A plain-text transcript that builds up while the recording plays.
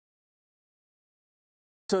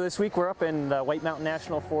So this week we're up in the White Mountain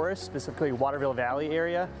National Forest, specifically Waterville Valley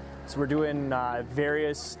area. So we're doing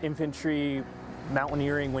various infantry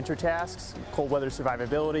mountaineering winter tasks, cold weather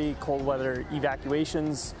survivability, cold weather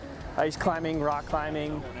evacuations, ice climbing, rock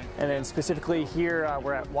climbing, and then specifically here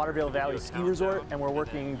we're at Waterville Valley Ski Resort, and we're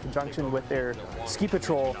working in conjunction with their ski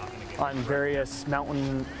patrol on various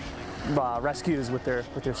mountain rescues with their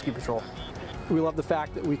ski patrol. We love the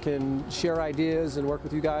fact that we can share ideas and work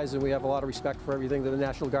with you guys, and we have a lot of respect for everything that the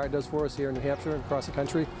National Guard does for us here in New Hampshire and across the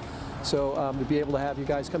country. So to be able to have you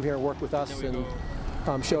guys come here and work with us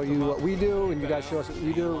and show you what we do and you guys show us what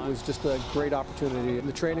you do was just a great opportunity. And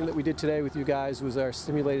the training that we did today with you guys was our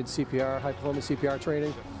simulated CPR, high performance CPR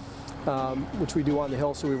training, which we do on the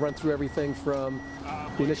hill. So we run through everything from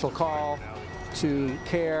the initial call to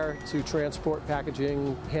care to transport,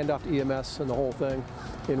 packaging, handoff to EMS, and the whole thing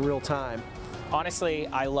in real time. Honestly,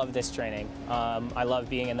 I love this training. I love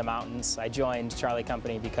being in the mountains. I joined Charlie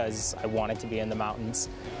Company because I wanted to be in the mountains.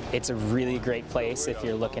 It's a really great place if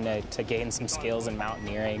you're looking to gain some skills in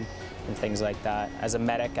mountaineering and things like that. As a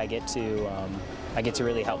medic, I get to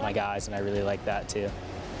really help my guys, and I really like that too.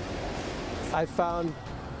 I found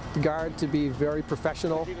the Guard to be very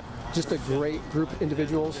professional, just a great group of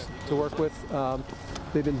individuals to work with.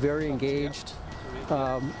 They've been very engaged.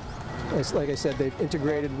 Like I said, they've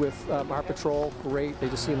integrated with our patrol, great. They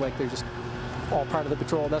just seem like they're just all part of the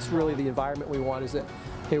patrol. That's really the environment we want, is that,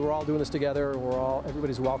 hey, we're all doing this together,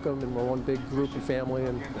 everybody's welcome, and we're one big group and family,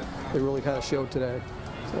 and they really kind of showed today.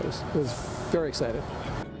 So it was very exciting.